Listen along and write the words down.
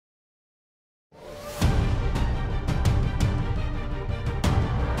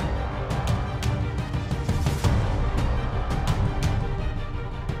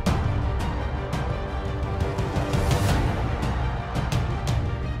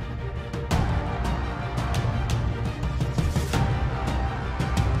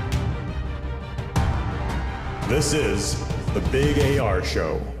This is the Big AR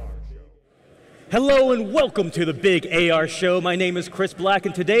Show. Hello and welcome to the Big AR Show. My name is Chris Black,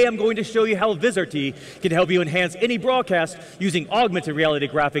 and today I'm going to show you how Vizrt can help you enhance any broadcast using augmented reality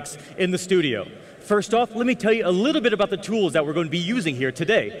graphics in the studio. First off, let me tell you a little bit about the tools that we're going to be using here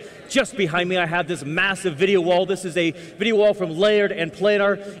today. Just behind me, I have this massive video wall. This is a video wall from Layered and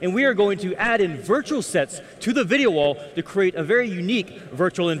Planar, and we are going to add in virtual sets to the video wall to create a very unique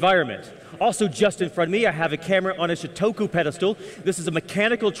virtual environment. Also, just in front of me, I have a camera on a Shitoku pedestal. This is a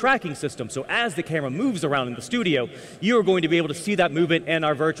mechanical tracking system, so as the camera moves around in the studio, you are going to be able to see that movement in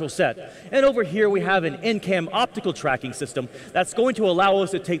our virtual set. And over here, we have an in-cam optical tracking system that's going to allow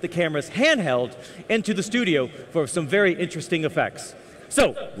us to take the cameras handheld into the studio for some very interesting effects.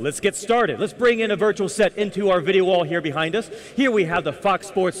 So, let's get started. Let's bring in a virtual set into our video wall here behind us. Here we have the Fox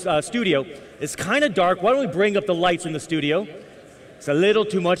Sports studio. It's kind of dark. Why don't we bring up the lights in the studio? It's a little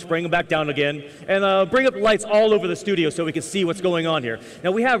too much, bring them back down again. And bring up lights all over the studio so we can see what's going on here.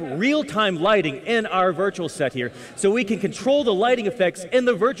 Now we have real-time lighting in our virtual set here, so we can control the lighting effects in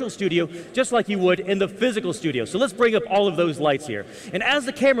the virtual studio just like you would in the physical studio. So let's bring up all of those lights here. And as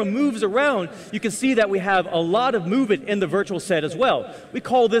the camera moves around, you can see that we have a lot of movement in the virtual set as well. We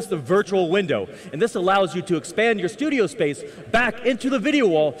call this the virtual window, and this allows you to expand your studio space back into the video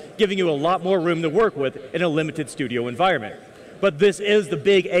wall, giving you a lot more room to work with in a limited studio environment. But this is the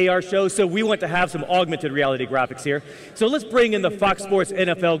Big AR Show, so we want to have some augmented reality graphics here. So let's bring in the Fox Sports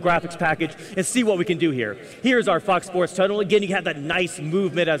NFL graphics package and see what we can do here. Here's our Fox Sports tunnel. Again, you have that nice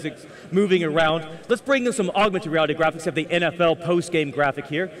movement as it's moving around. Let's bring in some augmented reality graphics of the NFL post-game graphic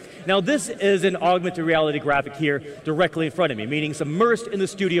here. Now this is an augmented reality graphic here directly in front of me, meaning it's immersed in the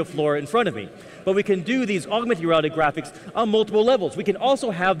studio floor in front of me. But we can do these augmented reality graphics on multiple levels. We can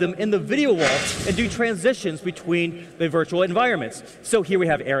also have them in the video wall and do transitions between the virtual environments. So here we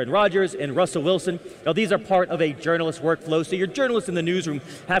have Aaron Rodgers and Russell Wilson. Now these are part of a journalist workflow, so your journalists in the newsroom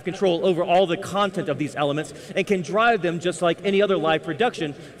have control over all the content of these elements and can drive them just like any other live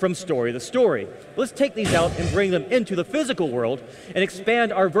production from story to story. Let's take these out and bring them into the physical world and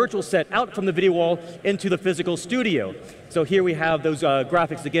expand our virtual set out from the video wall into the physical studio. So here we have those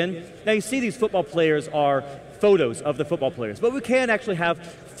graphics again. Now you see these football players are photos of the football players, but we can actually have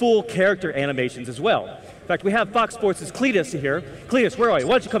full character animations as well. In fact, we have Fox Sports' Cletus here. Cletus, where are you?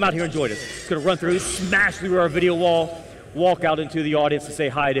 Why don't you come out here and join us? It's going to run through, smash through our video wall, walk out into the audience to say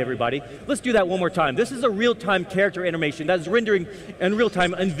hi to everybody. Let's do that one more time. This is a real-time character animation that is rendering in real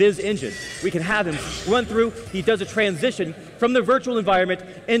time in Viz engine. We can have him run through. He does a transition from the virtual environment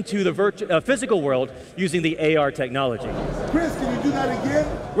into the physical world using the AR technology. Chris, can you do that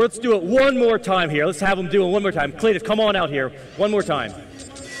again? Let's do it one more time here. Let's have him do it one more time. Cletus, come on out here. One more time.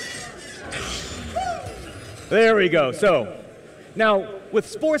 There we go. So, now, with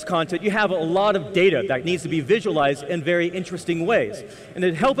sports content, you have a lot of data that needs to be visualized in very interesting ways. And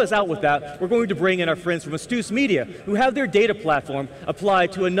to help us out with that, we're going to bring in our friends from Astute Media, who have their data platform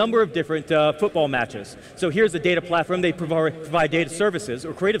applied to a number of different football matches. So here's the data platform. They provide data services,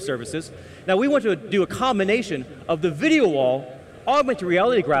 or creative services. Now we want to do a combination of the video wall, augmented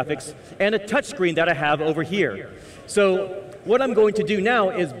reality graphics, and a touchscreen that I have over here. So what I'm going to do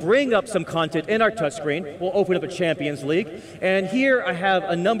now is bring up some content in our touchscreen. We'll open up a Champions League. And here I have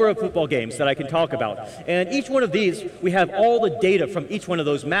a number of football games that I can talk about. And each one of these, we have all the data from each one of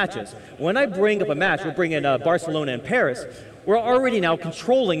those matches. When I bring up a match, we'll bring in Barcelona and Paris, we're already now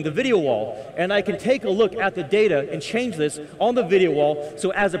controlling the video wall, and I can take a look at the data and change this on the video wall,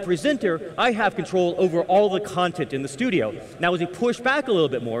 so as a presenter, I have control over all the content in the studio. Now as we push back a little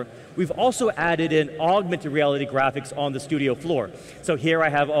bit more, we've also added in augmented reality graphics on the studio floor. So here I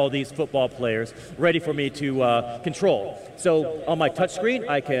have all these football players ready for me to control. So on my touch screen,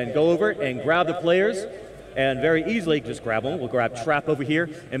 I can go over and grab the players, and very easily just grab them. We'll grab Trap over here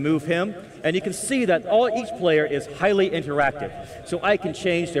and move him. And you can see that each player is highly interactive. So I can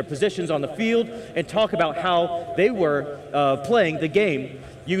change their positions on the field and talk about how they were playing the game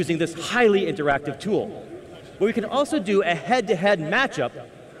using this highly interactive tool. But we can also do a head-to-head matchup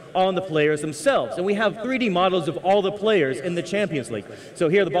on the players themselves. And we have 3D models of all the players in the Champions League. So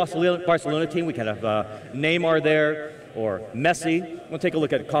here the Barcelona team, we can have Neymar there, or Messi. We'll take a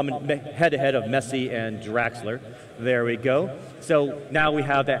look at a common head-to-head of Messi and Draxler. There we go. So now we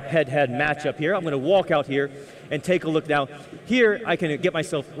have that head-to-head matchup here. I'm going to walk out here and take a look now. Here I can get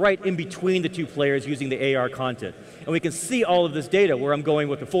myself right in between the two players using the AR content. And we can see all of this data where I'm going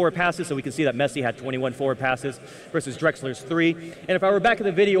with the forward passes, so we can see that Messi had 21 forward passes versus Drexler's 3. And if I were back at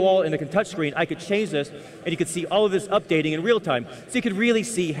the video wall in the touch screen, I could change this, and you could see all of this updating in real time. So you could really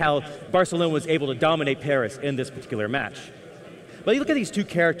see how Barcelona was able to dominate Paris in this particular match. But you look at these two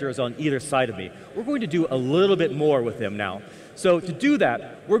characters on either side of me. We're going to do a little bit more with them now. So to do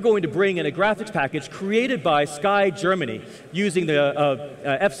that, we're going to bring in a graphics package created by Sky Germany using the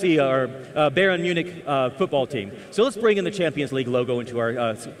FC, or Bayern Munich football team. So let's bring in the Champions League logo into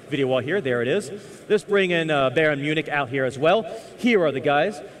our video wall here. There it is. Let's bring in Bayern Munich out here as well. Here are the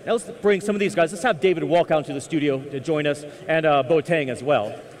guys. Now let's bring some of these guys. Let's have David walk out into the studio to join us, and Boateng as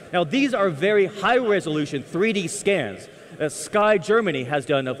well. Now these are very high-resolution 3D scans that Sky Germany has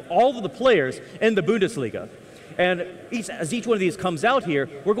done of all of the players in the Bundesliga. And as each one of these comes out here,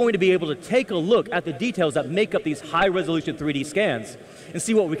 we're going to be able to take a look at the details that make up these high-resolution 3D scans and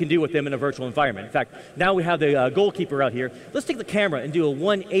see what we can do with them in a virtual environment. In fact, now we have the goalkeeper out here. Let's take the camera and do a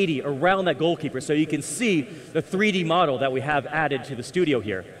 180 around that goalkeeper so you can see the 3D model that we have added to the studio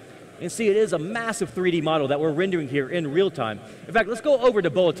here. And see, it is a massive 3D model that we're rendering here in real time. In fact, let's go over to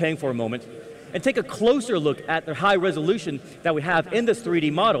Boateng for a moment and take a closer look at the high resolution that we have in this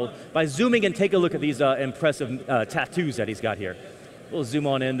 3D model by zooming and take a look at these impressive tattoos that he's got here. We'll zoom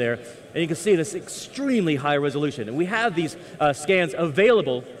on in there, and you can see this extremely high resolution. And we have these scans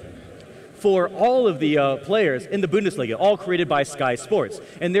available for all of the players in the Bundesliga, all created by Sky Sports,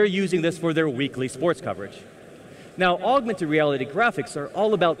 and they're using this for their weekly sports coverage. Now, augmented reality graphics are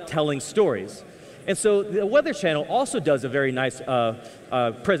all about telling stories. And so the Weather Channel also does a very nice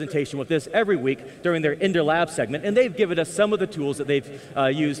presentation with this every week during their Indoor Lab segment, and they've given us some of the tools that they've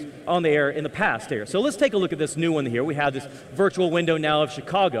used on the air in the past here. So let's take a look at this new one here. We have this virtual window now of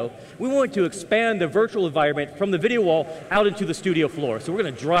Chicago. We want to expand the virtual environment from the video wall out into the studio floor. So we're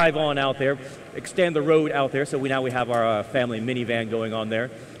going to drive on out there, extend the road out there, so now we have our family minivan going on there.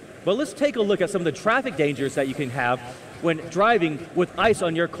 But let's take a look at some of the traffic dangers that you can have when driving with ice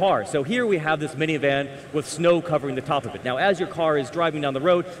on your car. So here we have this minivan with snow covering the top of it. Now as your car is driving down the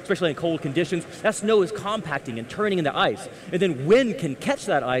road, especially in cold conditions, that snow is compacting and turning into ice. And then wind can catch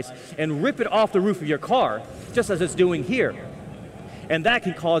that ice and rip it off the roof of your car, just as it's doing here. And that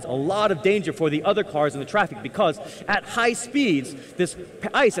can cause a lot of danger for the other cars in the traffic, because at high speeds, this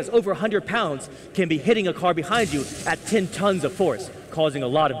ice that's over 100 pounds can be hitting a car behind you at 10 tons of force, causing a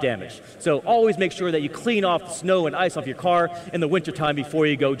lot of damage. So always make sure that you clean off the snow and ice off your car in the wintertime before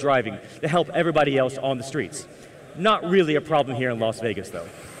you go driving to help everybody else on the streets. Not really a problem here in Las Vegas though.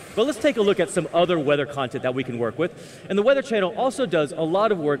 But let's take a look at some other weather content that we can work with. And the Weather Channel also does a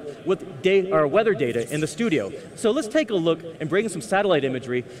lot of work with weather data in the studio. So let's take a look and bring some satellite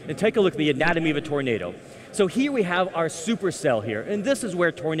imagery and take a look at the anatomy of a tornado. So here we have our supercell here, and this is where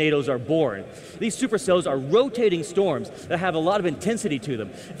tornadoes are born. These supercells are rotating storms that have a lot of intensity to them.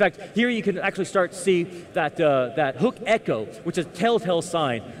 In fact, here you can actually start to see that, that hook echo, which is a telltale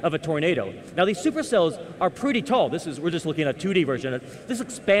sign of a tornado. Now these supercells are pretty tall. We're just looking at a 2D version. Let's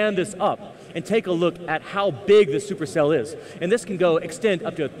expand this up and take a look at how big this supercell is. And this can extend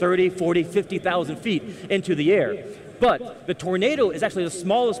up to 30, 40, 50,000 feet into the air. But the tornado is actually the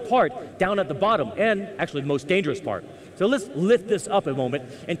smallest part down at the bottom, and actually the most dangerous part. So let's lift this up a moment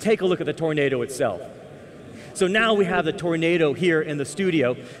and take a look at the tornado itself. So now we have the tornado here in the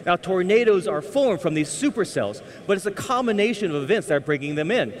studio. Now tornadoes are formed from these supercells, but it's a combination of events that are bringing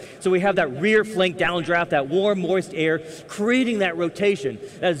them in. So we have that rear flank downdraft, that warm, moist air, creating that rotation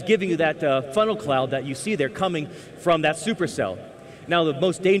that is giving you that funnel cloud that you see there coming from that supercell. Now the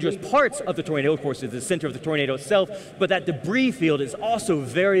most dangerous parts of the tornado, of course, is the center of the tornado itself, but that debris field is also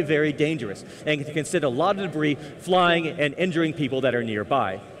very, very dangerous, and can send a lot of debris flying and injuring people that are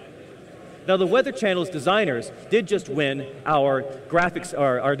nearby. Now the Weather Channel's designers did just win our graphics,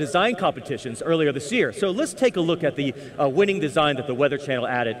 our design competitions earlier this year. So let's take a look at the winning design that the Weather Channel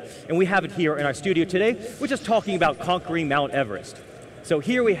added, and we have it here in our studio today, which is talking about conquering Mount Everest. So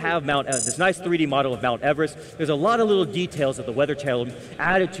here we have this nice 3D model of Mount Everest. There's a lot of little details that the Weather Channel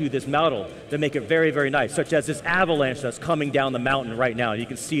added to this model that make it very, very nice, such as this avalanche that's coming down the mountain right now. You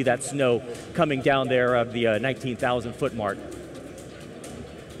can see that snow coming down there of the 19,000 foot mark.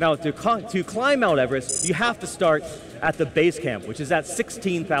 Now to climb Mount Everest, you have to start at the base camp, which is at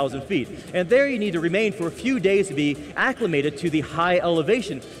 16,000 feet. And there you need to remain for a few days to be acclimated to the high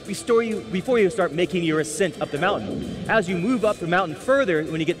elevation before you start making your ascent up the mountain. As you move up the mountain further,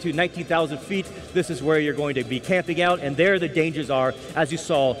 when you get to 19,000 feet, this is where you're going to be camping out, and there the dangers are, as you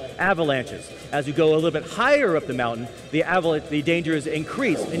saw, avalanches. As you go a little bit higher up the mountain, the dangers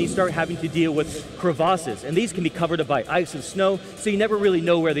increase, and you start having to deal with crevasses. And these can be covered up by ice and snow, so you never really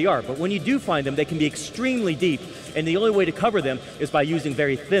know where they are. But when you do find them, they can be extremely deep, and the only way to cover them is by using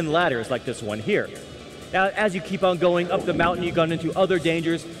very thin ladders like this one here. Now, as you keep on going up the mountain, you go into other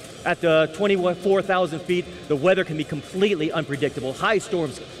dangers. At 24,000 feet, the weather can be completely unpredictable. High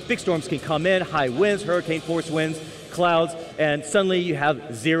storms, big storms can come in, high winds, hurricane force winds, clouds, and suddenly you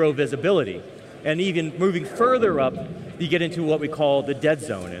have zero visibility. And even moving further up, you get into what we call the dead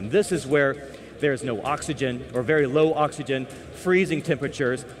zone, and this is where there's no oxygen, or very low oxygen, freezing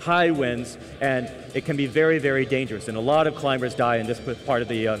temperatures, high winds, and it can be very, very dangerous, and a lot of climbers die in this part of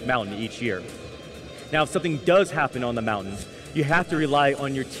the mountain each year. Now, if something does happen on the mountain, you have to rely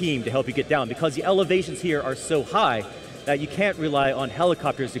on your team to help you get down, because the elevations here are so high that you can't rely on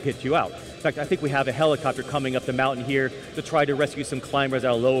helicopters to get you out. In fact, I think we have a helicopter coming up the mountain here to try to rescue some climbers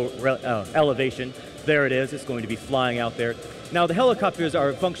at a low elevation. There it is, it's going to be flying out there. Now, the helicopters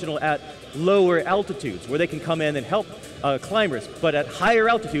are functional at lower altitudes, where they can come in and help climbers, but at higher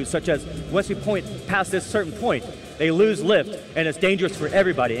altitudes, such as once you point past this certain point, they lose lift, and it's dangerous for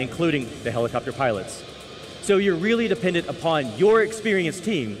everybody, including the helicopter pilots. So you're really dependent upon your experienced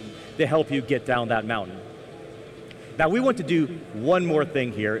team to help you get down that mountain. Now, we want to do one more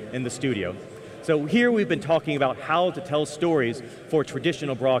thing here in the studio. So here we've been talking about how to tell stories for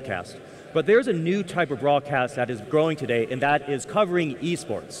traditional broadcast. But there's a new type of broadcast that is growing today, and that is covering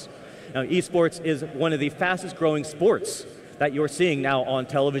esports. Now, esports is one of the fastest growing sports that you're seeing now on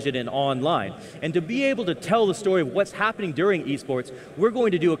television and online. And to be able to tell the story of what's happening during esports, we're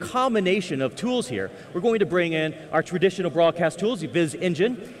going to do a combination of tools here. We're going to bring in our traditional broadcast tools, the Viz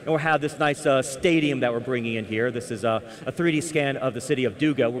engine, and we'll have this nice stadium that we're bringing in here. This is a 3D scan of the city of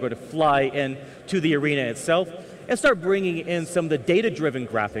Duga. We're going to fly in to the arena itself and start bringing in some of the data-driven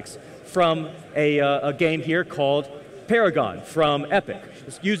graphics from a game here called Paragon from Epic.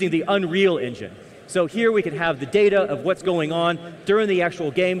 It's using the Unreal engine. So here we can have the data of what's going on during the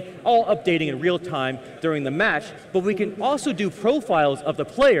actual game, all updating in real time during the match, but we can also do profiles of the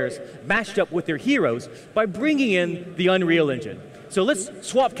players matched up with their heroes by bringing in the Unreal engine. So let's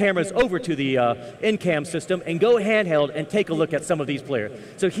swap cameras over to the in-cam system and go handheld and take a look at some of these players.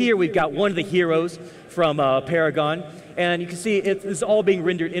 So here we've got one of the heroes from Paragon, and you can see it's all being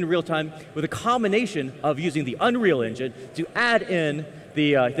rendered in real time with a combination of using the Unreal engine to add in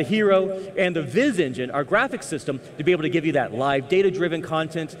the hero and the Viz engine, our graphics system, to be able to give you that live data-driven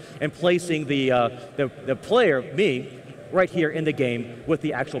content and placing the player, me, right here in the game with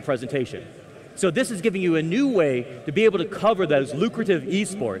the actual presentation. So this is giving you a new way to be able to cover those lucrative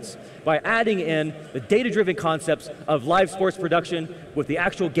esports by adding in the data-driven concepts of live sports production with the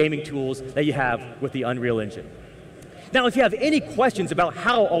actual gaming tools that you have with the Unreal engine. Now, if you have any questions about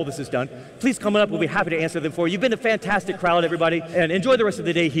how all this is done, please come on up. We'll be happy to answer them for you. You've been a fantastic crowd, everybody, and enjoy the rest of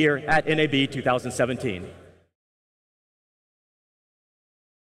the day here at NAB 2017.